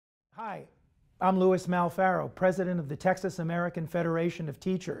Hi, I'm Louis Malfaro, President of the Texas American Federation of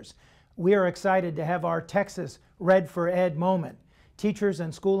Teachers. We are excited to have our Texas Red for Ed moment. Teachers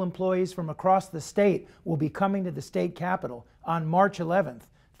and school employees from across the state will be coming to the state capitol on March 11th,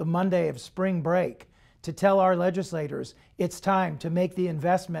 the Monday of spring break, to tell our legislators it's time to make the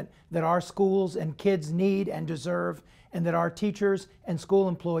investment that our schools and kids need and deserve, and that our teachers and school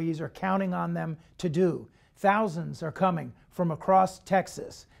employees are counting on them to do. Thousands are coming from across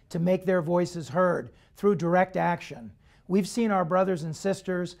Texas to make their voices heard through direct action. We've seen our brothers and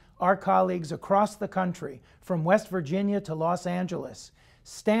sisters, our colleagues across the country, from West Virginia to Los Angeles,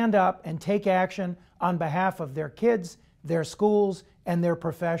 stand up and take action on behalf of their kids, their schools, and their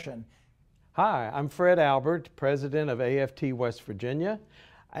profession. Hi, I'm Fred Albert, President of AFT West Virginia,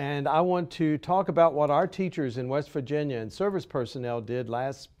 and I want to talk about what our teachers in West Virginia and service personnel did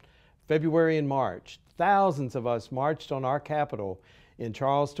last February and March. Thousands of us marched on our Capitol in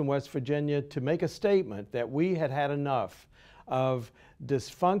Charleston, West Virginia, to make a statement that we had had enough of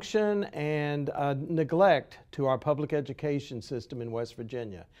dysfunction and neglect to our public education system in West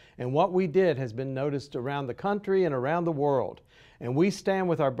Virginia. And what we did has been noticed around the country and around the world. And we stand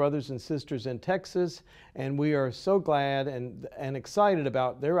with our brothers and sisters in Texas, and we are so glad and excited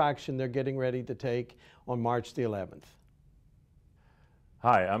about their action they're getting ready to take on March the 11th.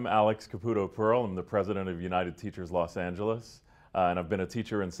 Hi, I'm Alex Caputo Pearl. I'm the president of United Teachers Los Angeles, and I've been a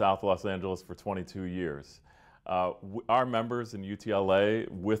teacher in South Los Angeles for 22 years. Our members in UTLA,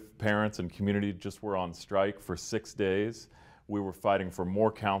 with parents and community, just were on strike for 6 days. We were fighting for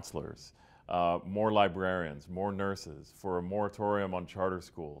more counselors, more librarians, more nurses, for a moratorium on charter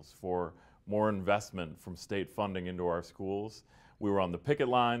schools, for more investment from state funding into our schools. We were on the picket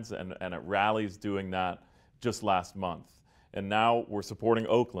lines and at rallies doing that just last month. And now we're supporting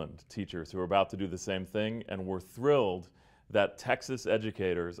Oakland teachers who are about to do the same thing, and we're thrilled that Texas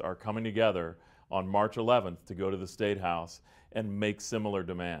educators are coming together on March 11th to go to the State House and make similar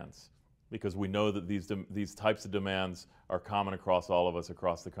demands, because we know that these types of demands are common across all of us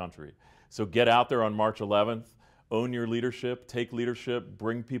across the country. So get out there on March 11th, own your leadership, take leadership,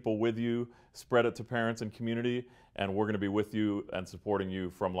 bring people with you, spread it to parents and community, and we're going to be with you and supporting you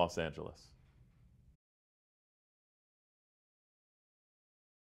from Los Angeles.